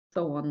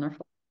So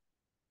wonderful.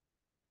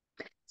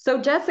 So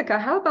Jessica,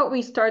 how about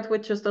we start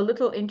with just a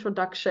little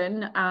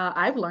introduction?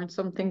 I've learned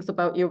some things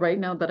about you right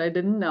now that I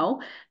didn't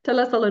know.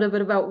 Tell us a little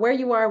bit about where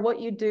you are, what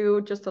you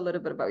do, just a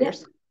little bit about Yeah,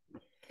 yourself.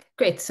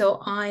 great. So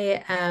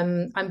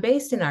I'm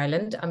based in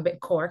Ireland. I'm at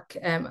Cork,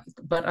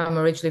 but I'm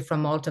originally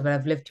from Malta, but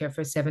I've lived here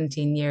for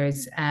 17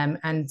 years.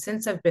 And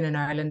since I've been in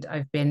Ireland,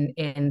 I've been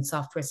in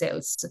software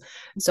sales.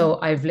 Mhm. So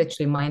I've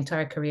literally my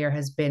entire career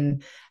has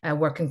been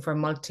working for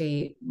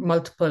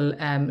multiple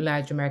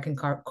large American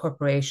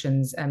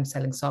corporations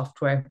selling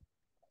software.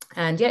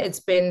 And yeah, it's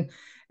been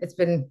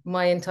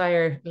my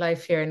entire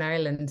life here in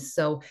Ireland.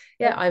 So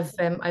yeah,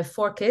 I've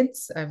four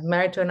kids. I'm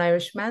married to an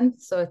Irish man,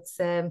 so it's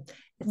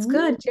Mhm.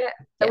 good. Yeah,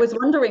 I yeah. was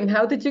wondering,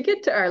 how did you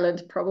get to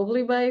Ireland?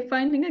 Probably by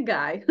finding a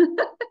guy.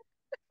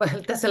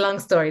 Well, that's a long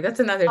story. That's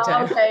another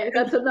time. Okay,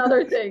 that's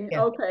another thing.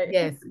 Yeah, Okay.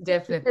 yes,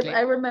 Because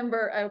I definitely.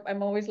 remember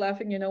I'm always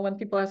laughing, when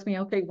people ask me,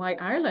 okay, why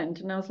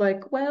Ireland? And I was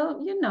like,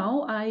 well,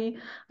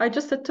 I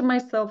just said to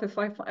myself, if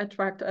I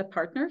attract a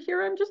partner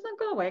here, I'm just not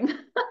going.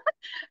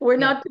 We're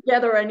Yeah. not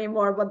together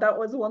anymore, but that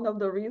was one of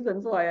the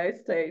reasons why I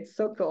stayed.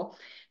 So cool.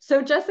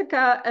 So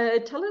Jessica,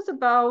 tell us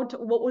about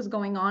what was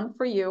going on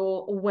for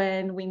you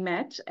when we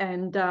met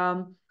and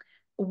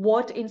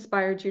what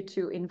inspired you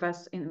to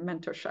invest in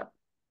mentorship.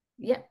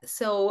 Yeah.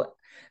 So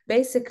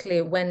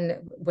basically when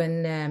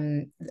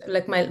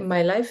like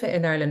my life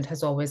in Ireland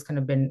has always kind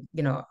of been,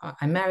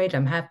 I'm married,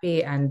 I'm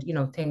happy, and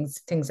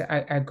things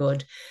are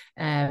good.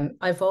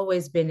 I've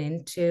always been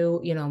into,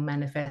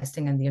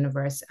 manifesting in the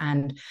universe.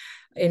 And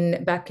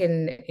in back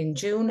in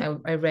June,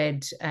 I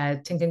read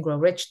Think and Grow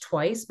Rich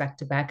twice back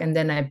to back, and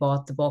then I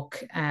bought the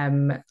book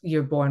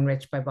You're Born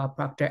Rich by Bob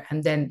Proctor,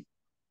 and then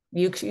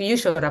you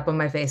showed up on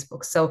my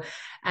Facebook. So,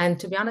 and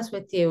to be honest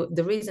with you,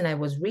 the reason I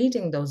was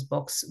reading those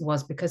books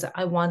was because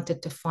I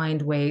wanted to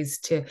find ways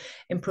to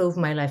improve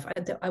my life.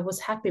 I was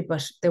happy,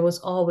 but there was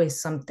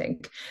always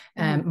something.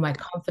 Mhm. My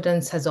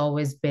confidence has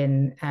always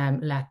been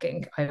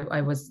lacking.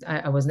 I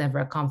was never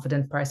a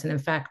confident person. In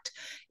fact,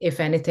 if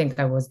anything,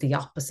 I was the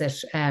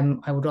opposite.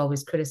 I would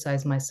always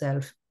criticize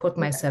myself, put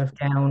Yeah. myself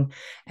down,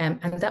 and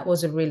that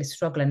was a really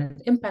struggle, and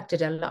it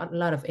impacted a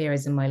lot of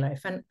areas in my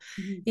life. And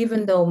Mhm.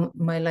 even though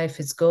my life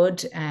is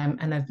good,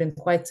 and I've been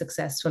quite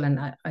successful and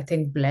I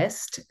think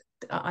blessed,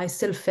 I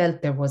still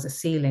felt there was a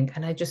ceiling,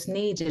 and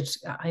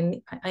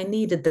I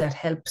needed that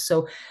help.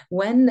 So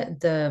when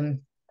the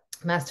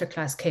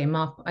masterclass came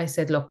up, I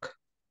said, look,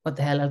 what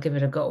the hell, I'll give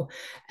it a go.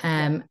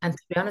 Yeah. And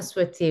to be honest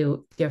with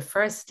you, your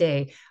first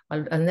day,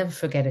 I'll never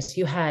forget it.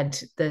 You had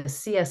the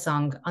Sia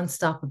song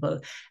Unstoppable,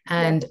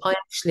 Yeah. and I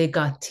actually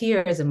got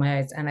tears in my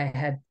eyes and I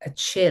had a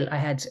chill. I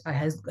had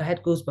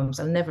goosebumps.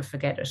 I'll never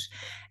forget it.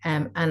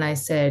 And I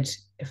said,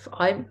 if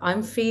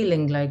I'm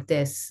feeling like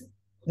this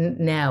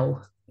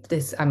now,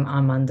 this I'm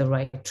on the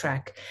right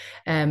track,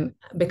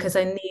 because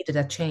I needed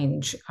a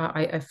change.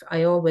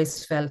 I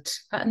always felt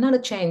not a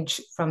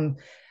change from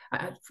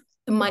uh,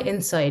 my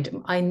inside.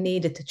 I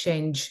needed to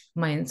change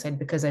my inside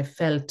because I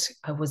felt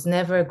I was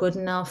never good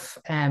enough.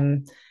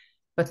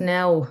 But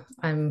now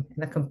I'm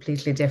in a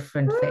completely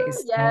different phase.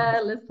 So Yeah,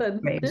 it's listen,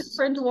 great.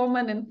 different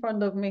woman in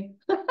front of me.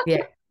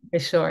 Yeah, for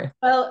sure.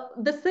 Well,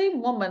 the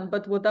same woman,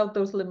 but without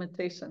those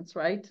limitations,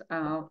 right?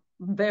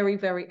 Very,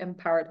 very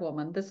empowered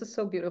woman. This is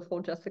so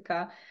beautiful,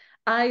 Jessica.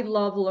 I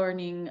love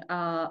learning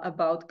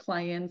about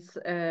clients,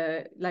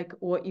 like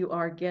what you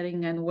are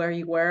getting and where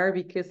you were,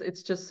 because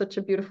it's just such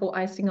a beautiful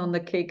icing on the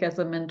cake as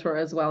a mentor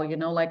as well.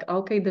 Like,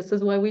 okay, this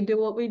is why we do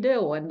what we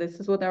do, and this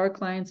is what our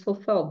clients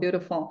fulfill.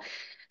 Beautiful.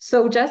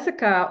 So,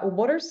 Jessica,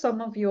 what are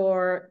some of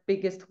your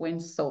biggest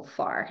wins so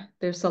far?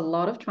 There's a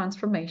lot of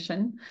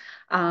transformation.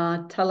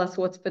 Tell us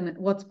what's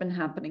been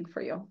happening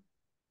for you.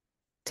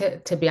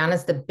 To be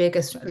honest, the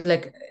biggest,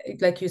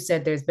 like you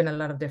said, there's been a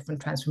lot of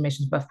different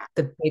transformations, but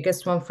the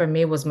biggest one for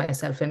me was my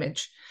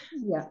self-image.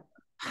 Yeah.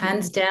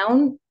 Hands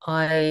down,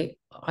 I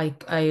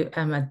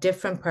am a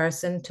different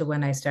person to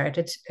when I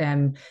started.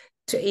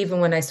 To even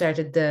when I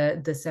started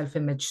the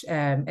self-image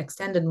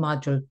extended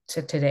module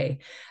to today.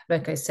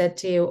 Like I said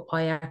to you,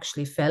 I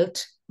actually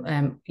felt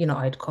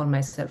I'd call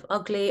myself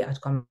ugly,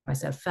 I'd call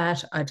myself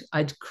fat,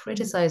 I'd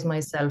criticize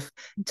myself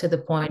to the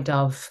point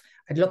of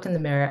I'd look in the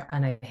mirror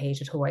and I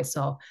hated who I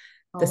saw.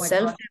 Oh The my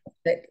self,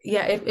 God.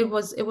 yeah, it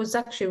was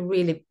actually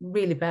really,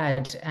 really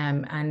bad.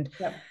 And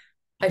Yeah.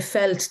 I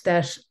felt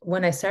that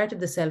when I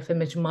started the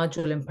self-image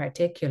module in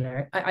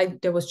particular,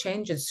 there was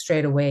changes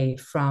straight away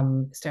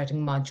from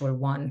starting module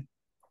one.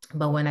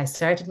 But when I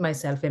started my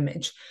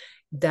self-image,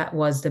 that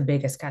was the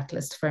biggest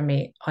catalyst for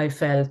me. I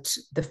felt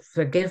the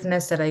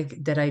forgiveness that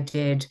I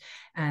did,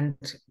 and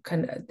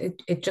kind of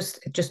it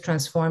just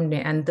transformed me.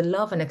 And the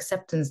love and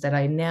acceptance that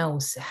I now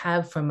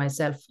have for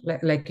myself,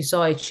 like you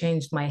saw, I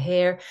changed my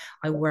hair,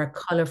 I wear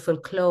colorful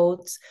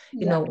clothes.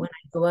 Yeah. When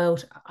I go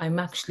out, I'm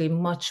actually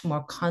much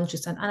more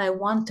conscious, and I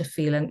want to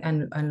feel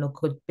and look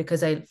good,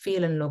 because I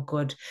feel and look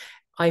good.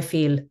 I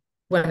feel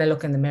when I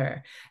look in the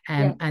mirror,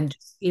 Yeah. and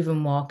just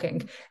even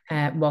walking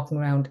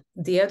around.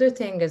 The other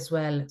thing as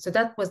well, so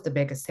that was the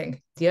biggest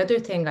thing. The other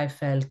thing I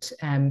felt,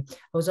 I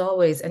was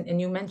always,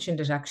 and you mentioned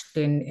it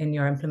actually in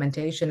your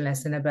implementation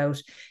lesson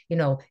about,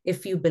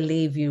 if you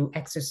believe you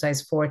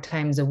exercise 4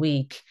 times a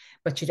week,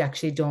 but you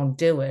actually don't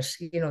do it,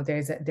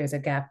 there's a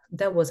gap.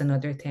 That was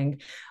another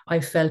thing. I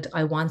felt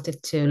I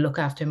wanted to look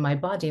after my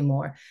body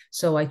more.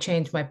 So I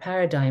changed my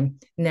paradigm.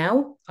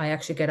 Now I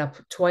actually get up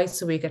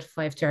twice a week at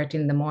 5:30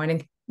 in the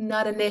morning.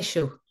 Not an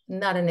issue.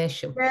 Not an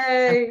issue.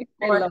 And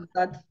Yay. I love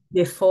that.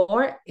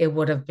 before it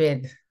would have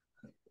been,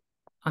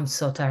 I'm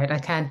so tired. I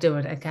can't do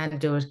it. I can't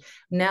do it.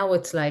 Now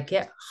it's like,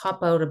 yeah,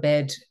 hop out of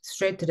bed,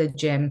 straight to the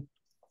gym.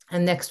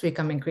 And next week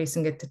I'm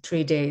increasing it to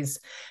 3 days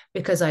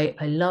because I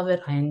love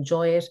it. I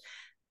enjoy it.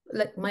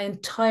 Like my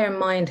entire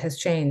mind has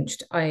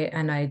changed.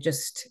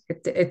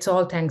 It's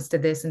all thanks to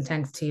this and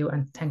thanks to you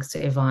and thanks to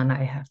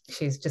Yvonne.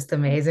 She's just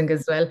amazing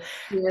as well.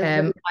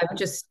 Yes, I've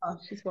just oh,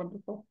 she's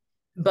wonderful.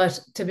 But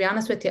to be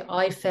honest with you,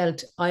 I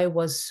felt I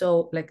was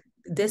so like,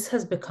 this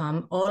has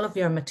become all of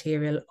your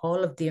material,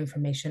 all of the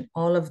information,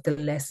 all of the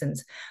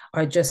lessons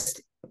are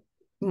just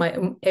my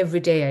every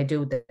day I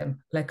do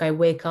them. Like I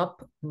wake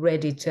up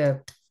ready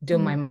to do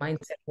my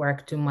mindset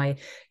work, do my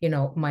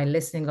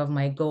listening of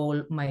my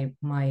goal, my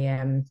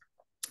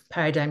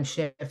paradigm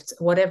shifts,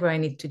 whatever I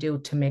need to do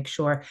to make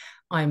sure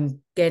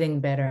I'm getting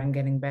better and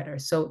getting better.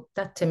 So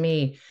that to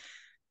me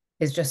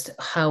is just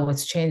how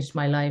it's changed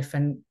my life.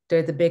 And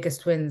they're the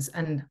biggest wins.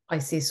 And I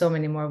see so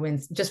many more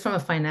wins just from a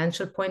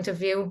financial point of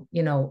view.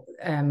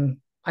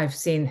 I've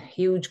seen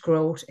huge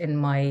growth in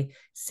my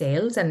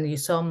sales, and you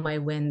saw my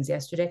wins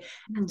yesterday.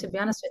 And to be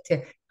honest with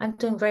you, I'm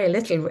doing very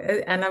little,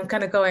 and I'm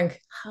kind of going,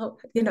 how,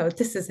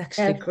 this is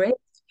actually Yes.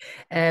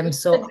 great.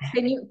 So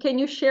can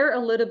you share a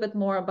little bit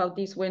more about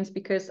these wins?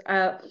 Because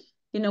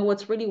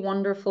what's really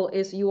wonderful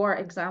is you are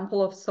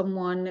example of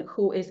someone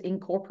who is in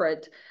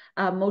corporate.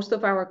 Most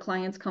of our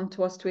clients come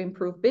to us to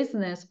improve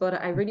business, but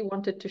I really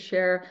wanted to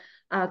share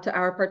to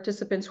our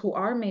participants who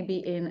are maybe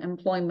in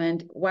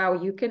employment, wow,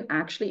 you can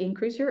actually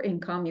increase your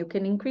income, you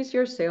can increase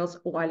your sales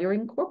while you're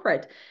in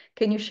corporate.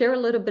 Can you share a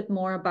little bit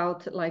more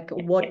about like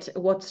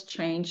what's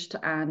changed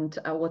and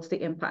what's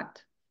the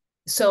impact?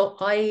 So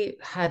I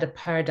had a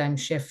paradigm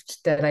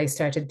shift that I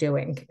started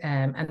doing,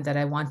 and that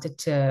I wanted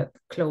to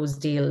close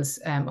deals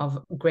of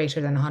greater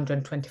than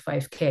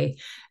 125K.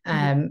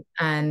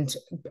 And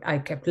I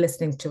kept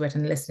listening to it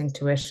and listening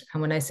to it.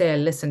 And when I say I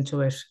listened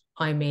to it,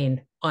 I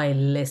mean I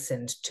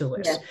listened to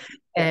it.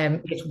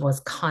 Yes. It was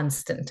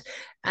constant.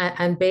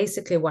 And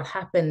basically what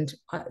happened,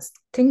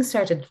 things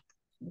started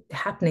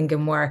happening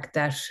in work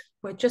that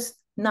were just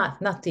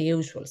not the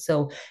usual.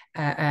 So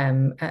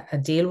a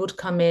deal would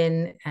come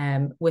in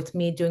with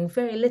me doing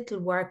very little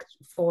work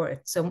for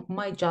it. So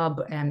my job,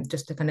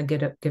 just to kind of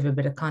give a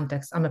bit of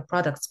context, I'm a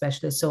product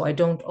specialist, so I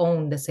don't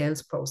own the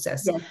sales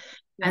process. Yes.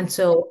 And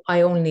so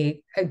I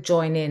only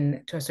join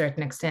in to a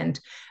certain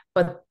extent.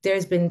 But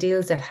there's been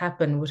deals that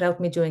happen without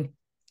me doing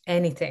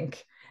anything.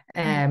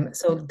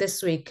 So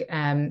this week,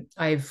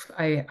 I've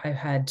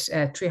had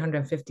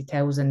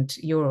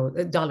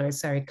 350,000 dollars,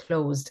 sorry,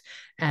 closed,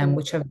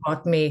 which have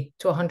brought me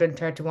to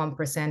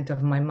 131%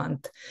 of my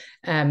month,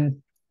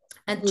 and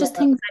just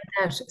things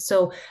like that.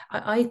 So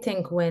I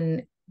think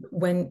when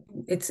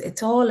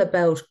it's all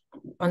about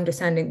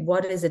understanding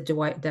what is it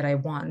that I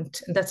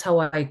want. And that's how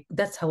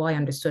I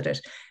understood it.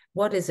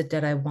 What is it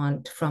that I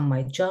want from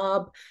my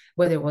job,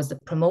 whether it was the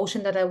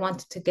promotion that I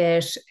wanted to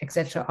get,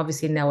 etc.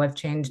 Obviously now I've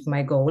changed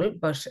my goal,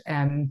 but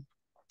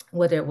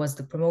whether it was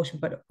the promotion,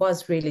 but it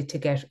was really to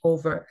get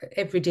over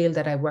every deal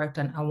that I worked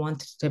on. I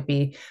wanted to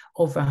be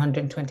over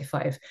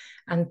 125.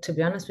 And to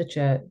be honest with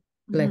you,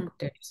 like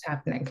they're just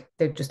happening.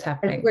 They're just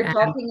happening. And we're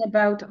talking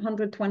about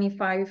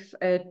 125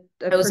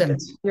 thousand.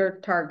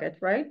 your target,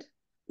 right?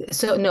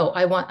 So no,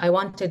 I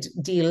wanted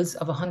deals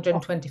of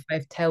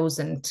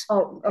 125,000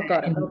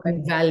 got it. Okay.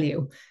 in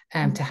value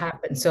to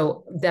happen.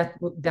 So that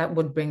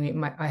would bring me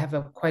I have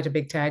quite a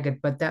big target,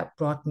 but that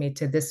brought me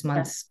to this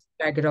month's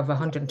target of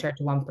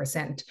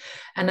 131%.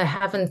 And I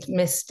haven't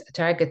missed a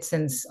target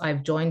since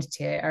I've joined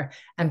TAR.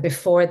 And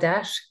before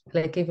that,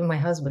 like even my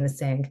husband is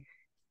saying,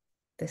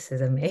 this is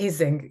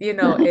amazing.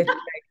 It's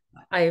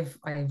I've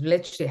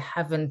literally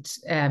haven't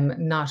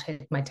not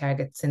hit my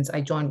target since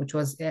I joined, which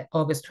was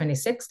August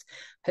 26th.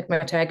 Hit my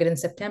target in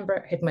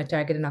September, hit my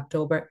target in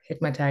October,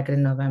 hit my target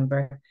in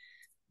November.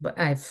 But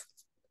I've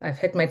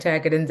hit my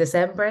target in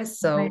December.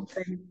 So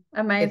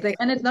amazing.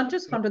 And it's not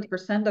just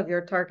 100% of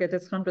your target,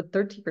 it's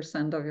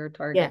 130% of your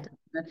target.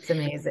 Yeah, it's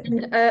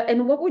amazing.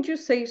 And what would you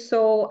say?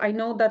 So I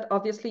know that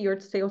obviously your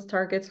sales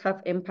targets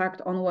have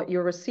impact on what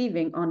you're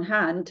receiving on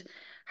hand.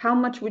 How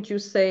much would you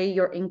say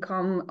your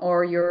income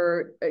or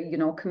your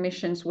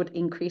commissions would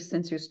increase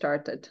since you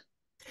started?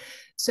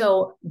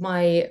 So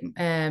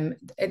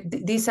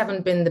these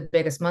haven't been the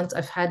biggest months.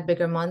 I've had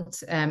bigger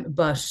months,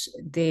 but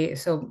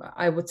so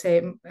I would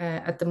say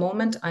at the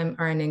moment I'm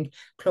earning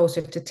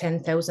closer to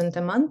 10,000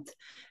 a month.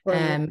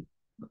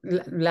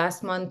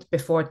 last month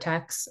before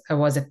tax, I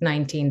was at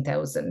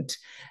 19,000.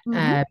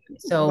 Mm-hmm.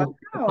 So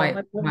Wow, my I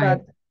love my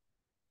that.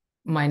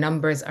 my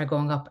numbers are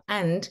going up.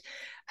 And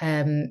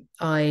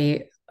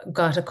I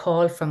got a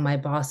call from my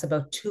boss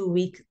about 2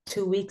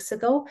 weeks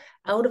ago,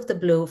 out of the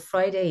blue,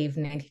 Friday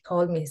evening. He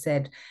called me. He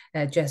said,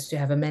 "Jess, do you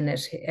have a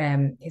minute?"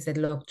 He said,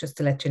 "Look, just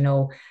to let you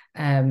know,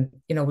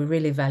 we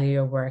really value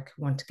your work.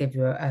 We want to give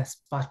you a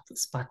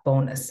spot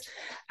bonus."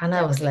 And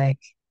I Yeah. was like,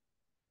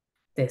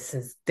 this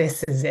is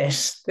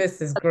it.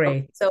 This is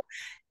great. So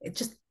it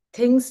just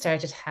things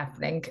started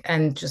happening,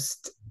 and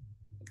just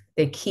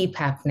they keep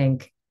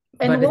happening,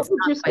 And but what it's would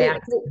not you by say,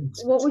 accident.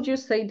 what would you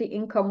say the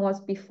income was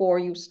before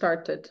you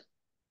started?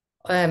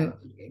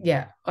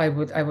 Yeah, I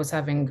was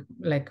having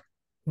like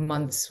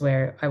months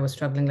where I was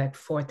struggling like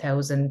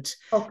 4,000,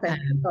 Okay,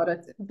 um, got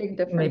it. Big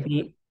difference.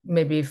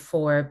 maybe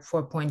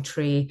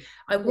 4.3.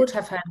 I Yeah, would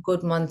have had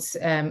good months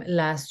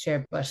last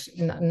year, but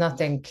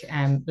nothing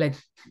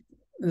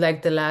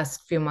like the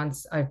last few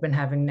months I've been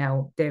having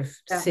now, they've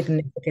yeah.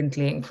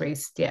 significantly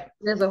increased. Yeah.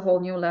 There's a whole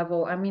new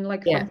level. I mean,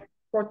 like Yeah. from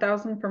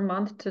 4,000 per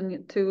month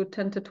to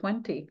 10 to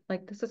 20.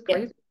 Like this is Yeah.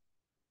 crazy.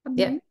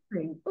 Yeah.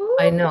 Amazing.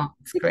 I Oh, know.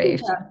 It's great.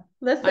 Nikita, I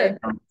listen.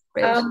 know. It's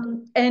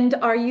great. And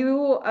are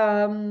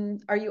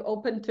you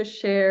open to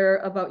share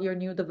about your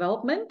new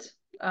development?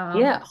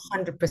 Yeah,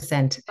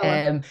 100%.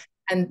 Tell us.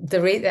 And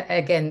the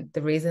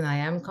reason I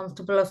am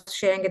comfortable of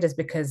sharing it is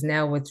because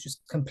now it's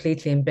just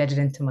completely embedded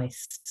into my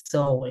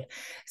soul.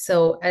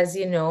 So as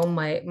you know,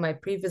 my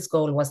previous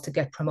goal was to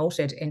get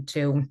promoted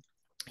into,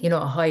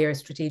 a higher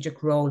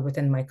strategic role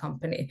within my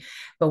company.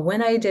 But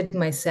when I did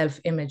my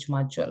self-image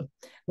module,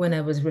 when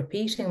I was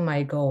repeating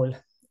my goal,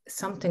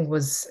 something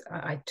was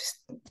I just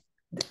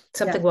Yeah.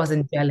 something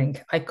wasn't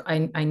gelling.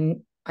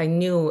 I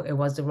knew it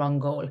was the wrong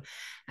goal.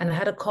 And I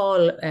had a call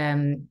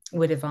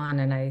with Yvonne,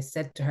 and I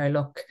said to her,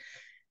 "Look,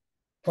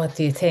 what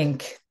do you think?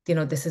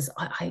 This is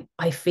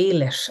I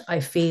feel it. I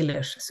feel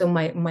it." So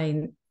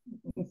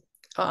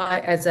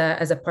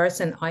as a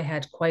person, I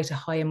had quite a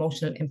high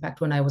emotional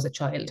impact when I was a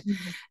child.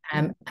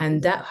 Mhm.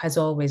 And that has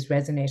always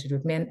resonated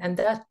with me. And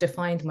that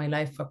defined my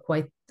life for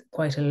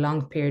quite a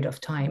long period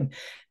of time.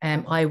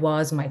 I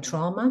was my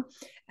trauma,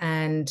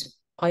 and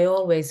I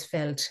always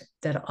felt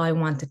that I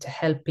wanted to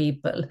help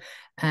people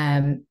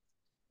um,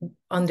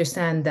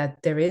 understand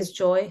that there is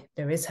joy,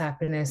 there is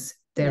happiness,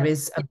 there Yeah.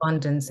 is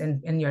abundance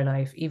in your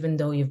life, even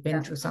though you've been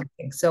Yeah. through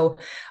something. So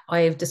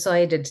I've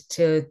decided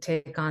to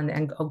take on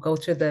and go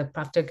through the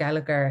Proctor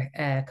Gallagher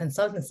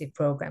consultancy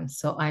program.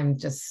 So I'm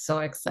just so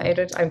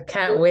excited. I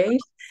can't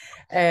wait.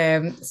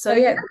 So So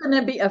yeah, you're going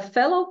to be a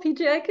fellow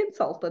PGI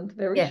consultant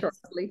very yes,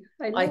 shortly.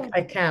 I I, know.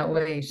 I can't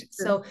wait.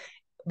 So,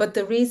 but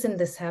the reason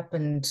this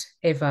happened,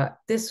 Eva,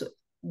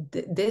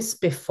 this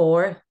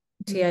before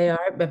Mhm.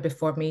 TIR, but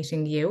before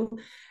meeting you,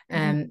 Mhm.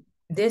 um,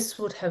 this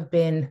would have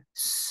been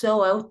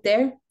so out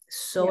there,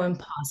 so Yeah.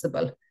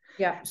 impossible,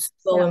 Yeah.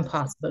 so Yeah.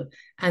 impossible.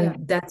 Yeah.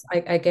 And that's,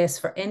 I guess,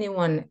 for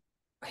anyone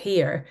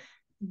here,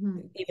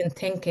 Mhm. even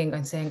thinking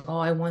and saying, "Oh,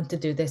 I want to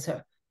do this,"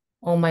 or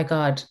 "Oh my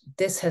God,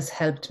 this has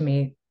helped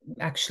me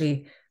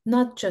actually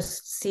not just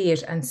see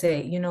it and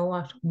say, you know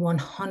what,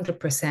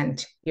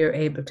 100% you're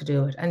able to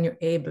do it and you're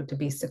able to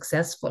be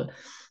successful.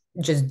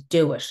 Just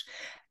do it."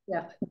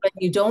 Yeah. When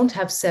you don't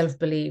have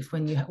self-belief,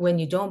 when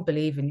you don't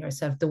believe in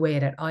yourself the way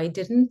that I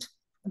didn't,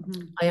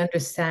 Mhm. I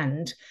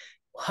understand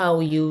how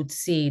you'd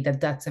see that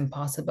that's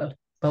impossible.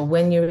 But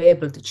when you're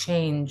able to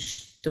change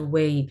the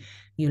way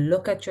you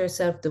look at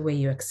yourself, the way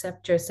you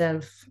accept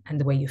yourself, and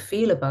the way you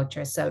feel about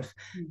yourself,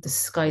 Mhm. the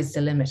sky's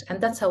the limit. And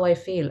that's how I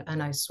feel.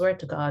 And I swear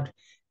to God,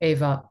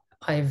 Ava,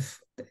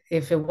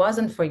 if it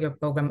wasn't for your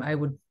program, I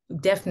would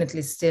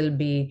definitely still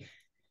be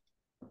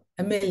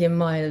a million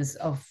miles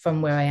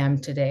from where I am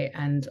today.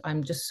 And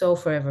I'm just so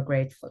forever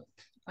grateful.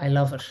 I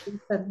love it.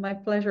 It's my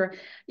pleasure.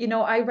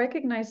 I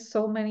recognize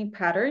so many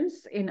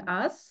patterns in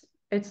us.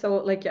 It's so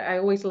like I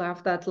always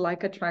laugh that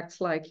like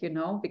attracts like,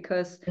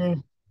 because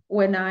Mm,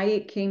 when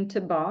I came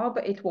to Bob,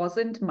 it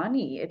wasn't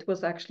money. It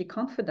was actually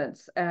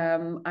confidence.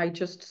 I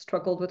just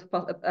struggled with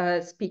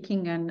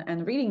speaking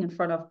and reading in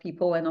front of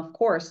people. And of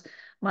course,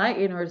 my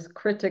inner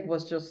critic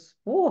was just,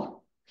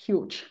 oh,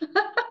 huge.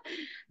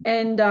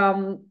 And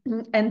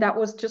that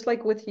was just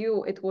like with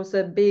you. It was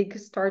a big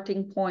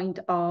starting point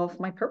of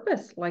my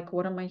purpose. Like,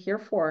 what am I here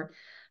for?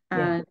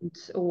 yeah. And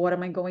what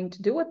am I going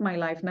to do with my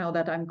life now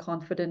that I'm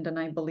confident and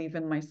I believe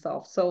in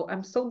myself? So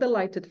I'm so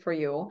delighted for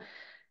you.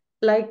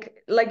 Like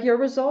your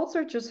results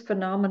are just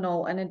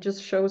phenomenal, and it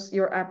just shows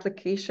your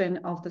application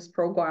of this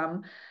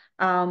program.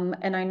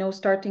 And I know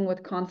starting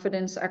with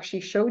confidence actually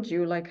showed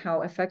you like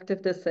how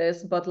effective this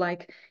is, but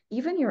like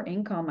even your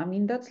income, I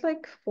mean, that's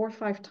like 4 or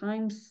 5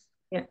 times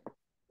Yeah.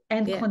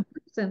 and Yeah.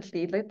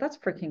 consistently. Like that's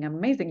freaking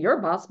amazing.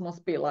 Your boss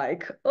must be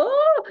like,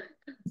 oh,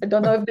 I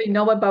don't know if they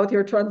know about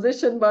your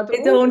transition, but They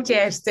oh, don't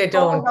yet. They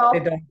hold don't. They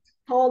off, don't.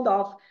 hold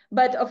off.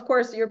 But of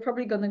course, you're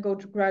probably going to go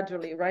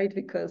gradually, right?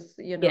 Because,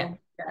 Yeah.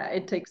 yeah,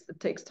 it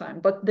takes time.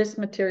 But this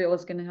material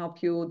is going to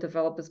help you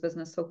develop this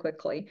business so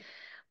quickly.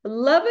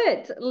 Love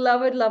it,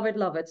 love it, love it,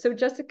 love it. So,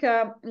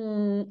 Jessica,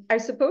 I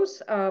suppose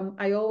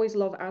I always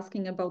love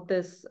asking about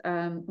this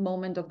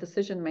moment of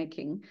decision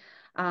making.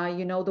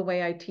 You know, the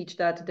way I teach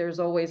that there's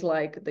always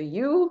like the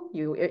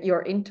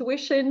your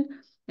intuition,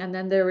 and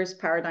then there is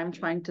paradigm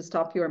trying to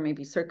stop you, or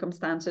maybe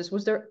circumstances.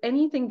 Was there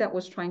anything that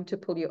was trying to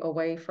pull you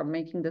away from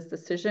making this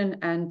decision,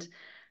 and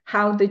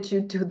how did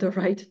you do the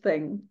right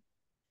thing?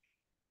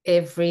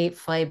 Every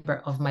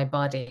fiber of my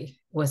body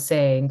was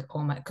saying, oh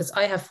my, because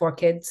I have four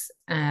kids.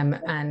 And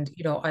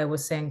I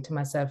was saying to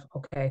myself,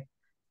 okay,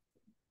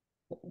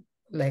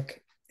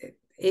 like,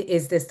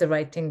 is this the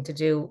right thing to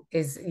do?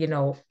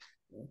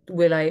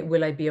 Will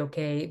I be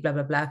okay? Blah,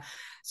 blah, blah.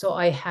 So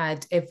I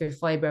had every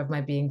fiber of my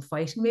being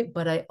fighting me,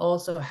 but I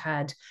also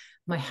had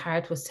my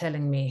heart was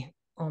telling me,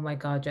 oh my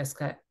God,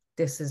 Jessica,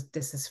 this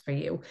is for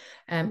you.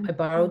 I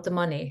borrowed the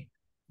money,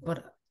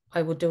 but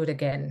I would do it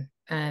again.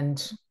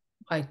 And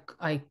I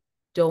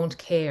don't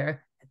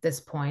care at this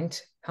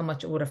point how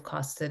much it would have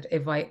costed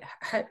if I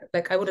had,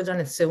 like, I would have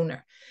done it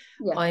sooner.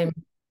 Yeah. I'm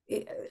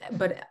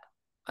but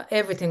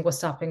everything was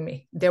stopping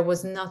me. There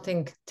was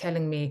nothing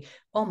telling me,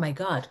 oh my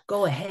God,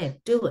 go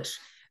ahead, do it.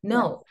 Yeah.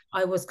 No,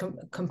 I was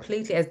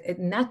completely,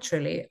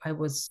 naturally, I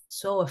was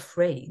so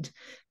afraid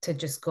to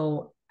just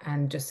go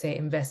and just say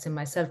invest in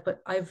myself. But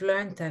I've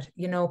learned that,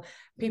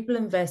 people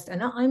invest,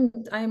 and I'm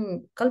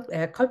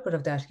culprit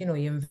of that. You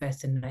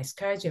invest in nice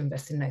cars, you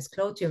invest in nice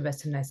clothes, you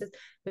invest in nice,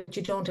 but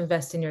you don't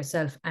invest in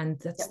yourself. And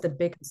that's Yeah. the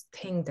biggest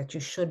thing that you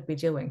should be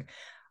doing.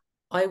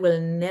 I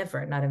will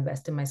never not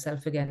invest in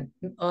myself again.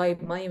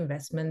 My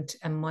investment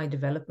and my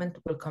development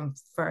will come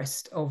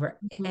first over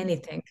Mhm.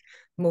 anything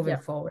moving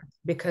Yeah. forward,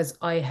 because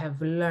I have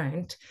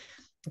learned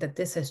that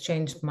this has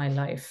changed my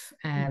life.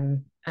 But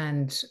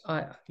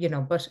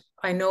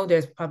I know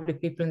there's probably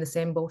people in the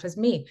same boat as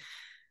me.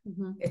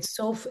 Mhm. It's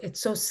so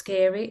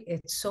scary,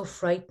 it's so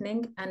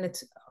frightening,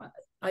 and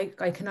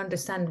I can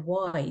understand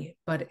why,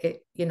 but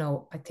I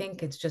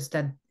think it's just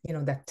that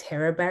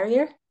terror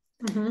barrier.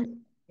 Mhm.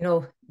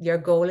 Your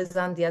goal is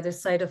on the other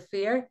side of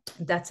fear.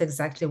 That's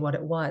exactly what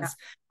it Yeah. was.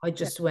 I Yeah.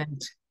 just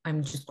went,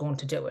 I'm just going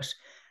to do it.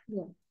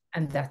 Yeah.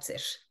 And that's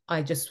it.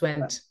 I just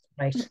went,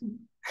 right.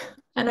 Mhm.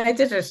 And I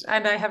did it,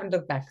 and I haven't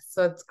looked back.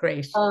 So it's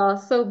great.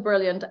 So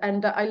brilliant.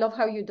 And I love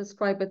how you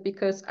describe it,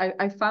 because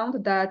I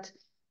found that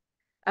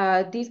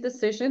these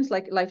decisions,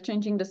 like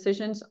life-changing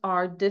decisions,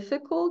 are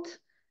difficult,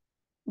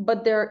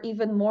 but they're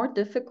even more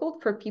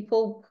difficult for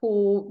people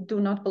who do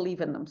not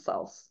believe in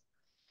themselves.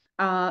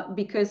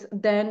 Because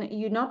then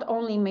you not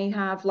only may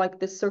have like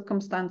this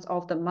circumstance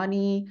of the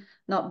money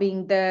not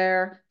being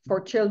there for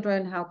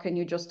children, how can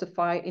you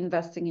justify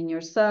investing in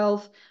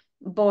yourself?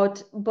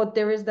 But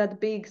there is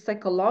that big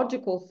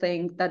psychological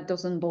thing that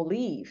doesn't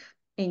believe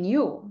in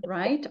you,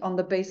 right? On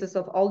the basis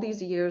of all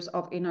these years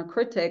of inner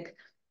critic.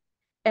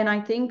 And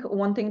I think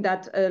one thing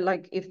that,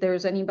 like, if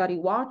there's anybody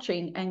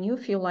watching and you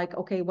feel like,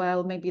 okay,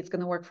 well, maybe it's going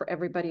to work for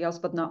everybody else,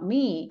 but not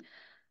me.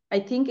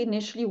 I think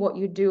initially what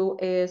you do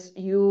is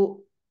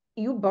you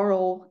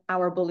borrow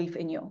our belief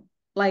in you.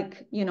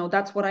 Like,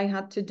 that's what I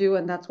had to do,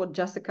 and that's what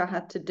Jessica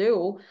had to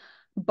do.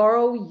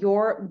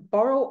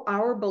 Borrow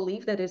our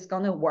belief that it's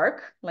gonna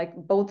work. Like,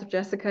 both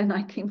Jessica and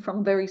I came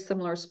from very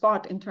similar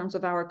spot in terms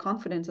of our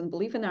confidence and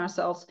belief in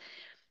ourselves.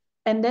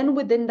 And then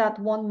within that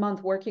 1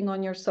 month working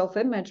on your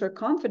self-image or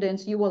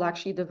confidence, you will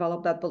actually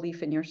develop that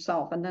belief in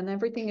yourself. And then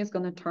everything is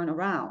going to turn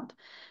around,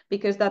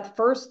 because that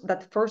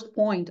first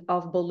point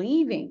of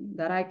believing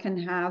that I can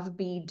have,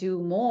 be, do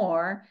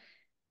more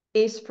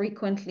is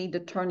frequently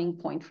the turning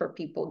point for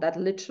people that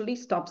literally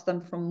stops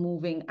them from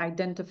moving,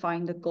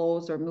 identifying the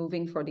goals or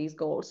moving for these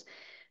goals.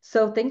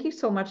 So thank you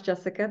so much,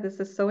 Jessica.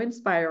 This is so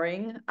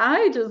inspiring.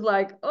 I just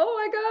like, oh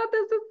my God,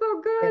 this is so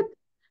Yeah. good.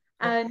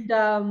 And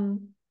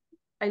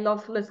I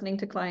love listening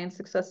to client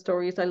success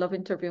stories. I love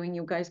interviewing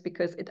you guys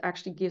because it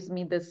actually gives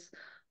me this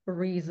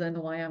reason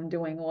why I'm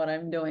doing what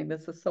I'm doing.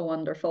 This is so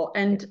wonderful.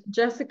 And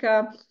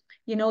Jessica,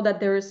 you know that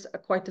there's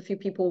quite a few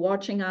people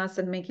watching us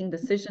and making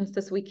decisions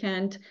this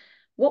weekend.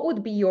 What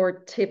would be your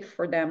tip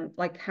for them,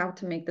 like how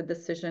to make the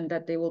decision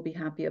that they will be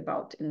happy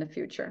about in the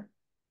future?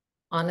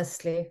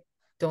 Honestly,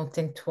 don't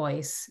think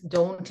twice.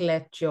 Don't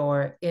let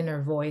your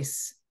inner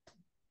voice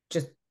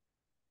just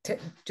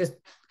just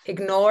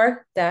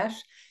ignore that.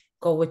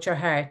 Go with your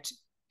heart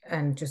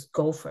and just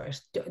go for it.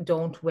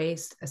 Don't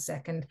waste a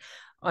second.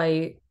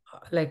 I'm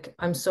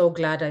so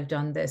glad I've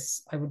done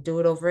this. I would do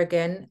it over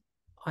again.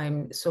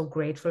 I'm so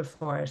grateful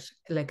for it.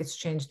 Like, it's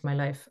changed my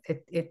life.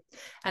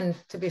 And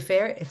to be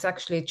fair, it's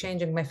actually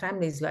changing my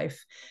family's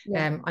life.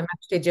 Yeah. I'm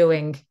actually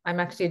doing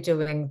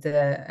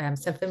the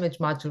self-image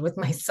module with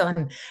my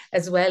son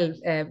as well.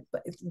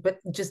 But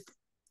just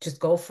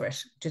go for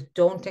it. Just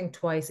don't think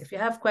twice. If you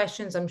have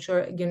questions, I'm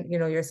sure you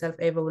know yourself,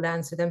 Ava, will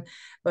answer them.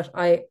 But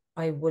I'm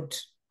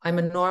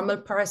a normal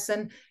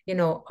person.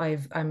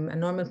 I'm a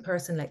normal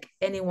person like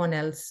anyone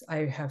else.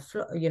 I have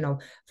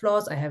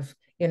flaws.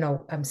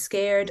 I'm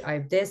scared. I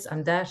have this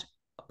and that.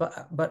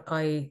 But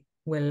I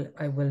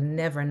will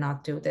never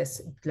not do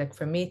this. Like,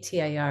 for me,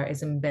 TIR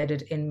is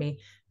embedded in me,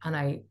 and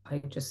I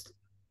just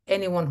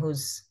anyone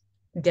who's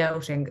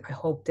doubting, I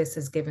hope this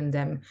has given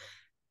them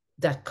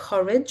that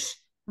courage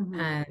Mm-hmm.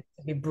 and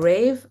to be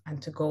brave and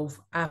to go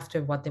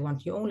after what they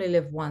want. You only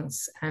live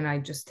once. And I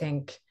just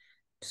think,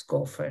 just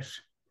go for it.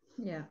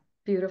 Yeah,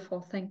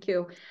 beautiful. Thank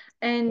you.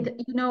 And,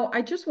 you know,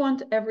 I just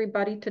want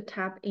everybody to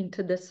tap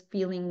into this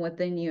feeling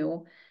within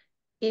you.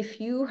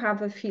 If you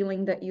have a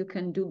feeling that you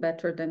can do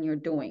better than you're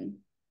doing,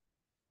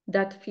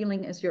 that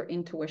feeling is your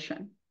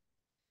intuition.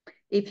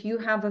 If you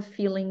have a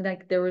feeling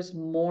like there is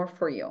more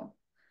for you,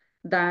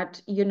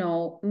 that, you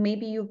know,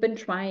 maybe you've been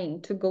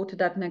trying to go to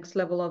that next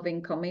level of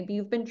income, maybe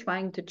you've been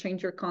trying to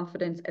change your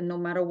confidence, and no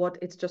matter what,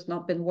 it's just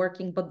not been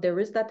working, but there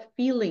is that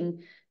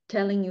feeling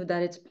telling you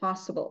that it's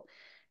possible.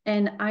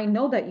 And I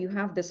know that you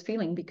have this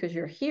feeling because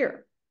you're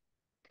here.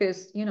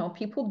 Because, you know,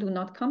 people do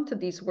not come to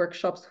these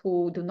workshops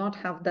who do not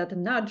have that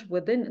nudge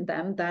within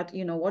them that,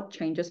 you know what,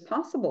 change is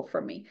possible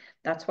for me.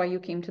 That's why you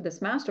came to this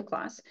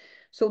masterclass.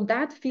 So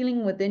that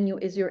feeling within you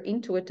is your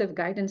intuitive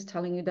guidance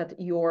telling you that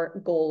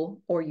your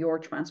goal or your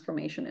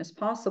transformation is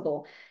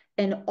possible.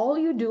 And all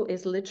you do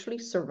is literally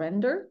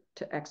surrender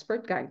to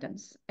expert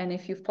guidance. And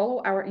if you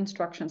follow our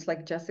instructions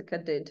like Jessica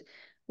did,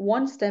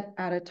 one step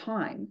at a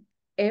time,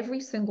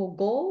 every single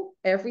goal,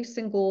 every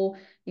single,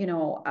 you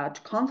know,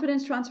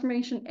 confidence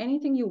transformation,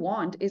 anything you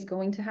want is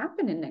going to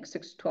happen in next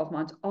 6 to 12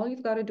 months. All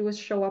you've got to do is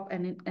show up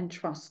and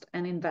trust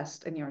and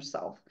invest in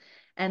yourself,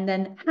 and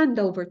then hand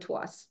over to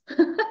us.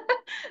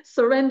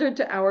 Surrender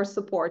to our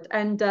support.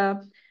 And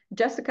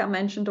Jessica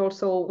mentioned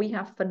also, we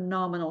have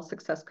phenomenal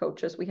success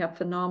coaches. We have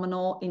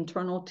phenomenal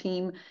internal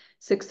team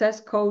success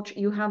coach.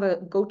 You have a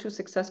go-to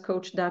success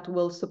coach that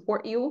will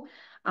support you.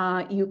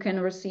 You can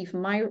receive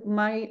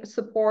my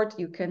support.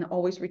 You can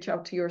always reach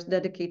out to your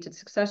dedicated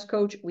success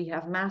coach. We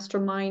have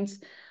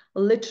masterminds.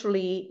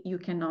 Literally, you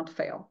cannot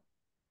fail.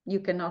 You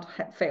cannot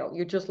fail.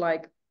 You just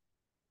like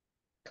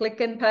click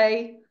and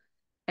pay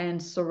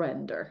and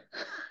surrender.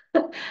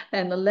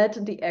 And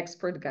let the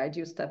expert guide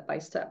you step by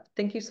step.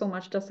 Thank you so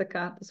much,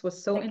 Jessica. This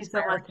was so Thank you so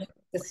inspiring. much.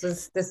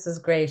 This is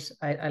great.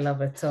 I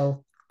love it.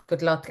 So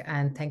good luck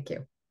and thank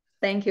you.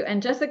 Thank you. And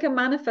Jessica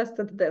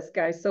manifested this,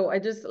 guys. So I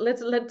just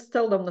let's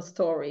tell them the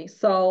story.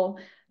 So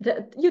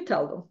you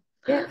tell them.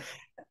 Yeah.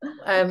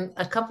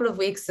 A couple of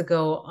weeks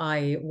ago,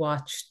 I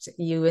watched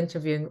you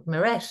interviewing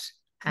Mirette,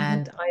 Mhm.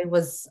 and I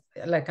was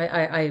like,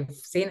 I've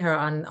seen her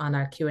on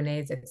our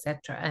Q&As,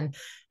 etc. And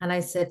I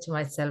said to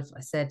myself,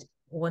 I said,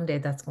 one day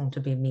that's going to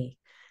be me.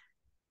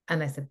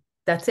 And I said,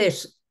 that's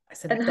it. I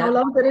said And how that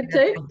long one did day it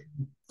that's take? going to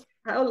be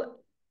How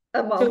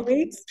a 2 month.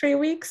 weeks, 3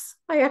 weeks.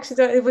 I actually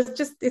don't, it was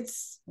just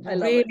it's I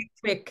love it.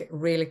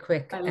 really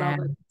quick. I love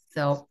it.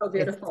 So So it's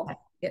beautiful.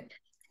 yeah,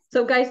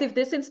 So guys, if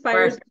this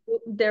inspires work. you,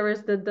 there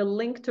is the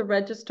link to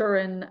register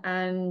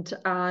and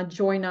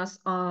join us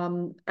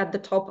at the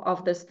top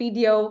of this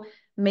video.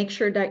 Make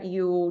sure that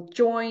you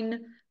join,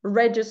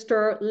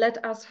 register,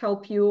 let us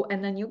help you,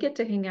 and then you get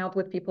to hang out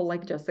with people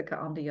like Jessica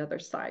on the other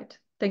side.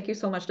 Thank you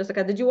so much,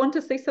 Jessica. Did you want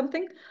to say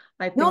something?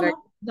 I No, think I,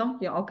 no, no?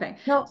 Yeah, okay.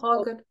 no, all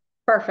So, good.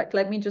 perfect.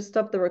 Let me just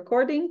stop the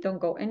recording. Don't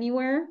go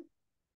anywhere.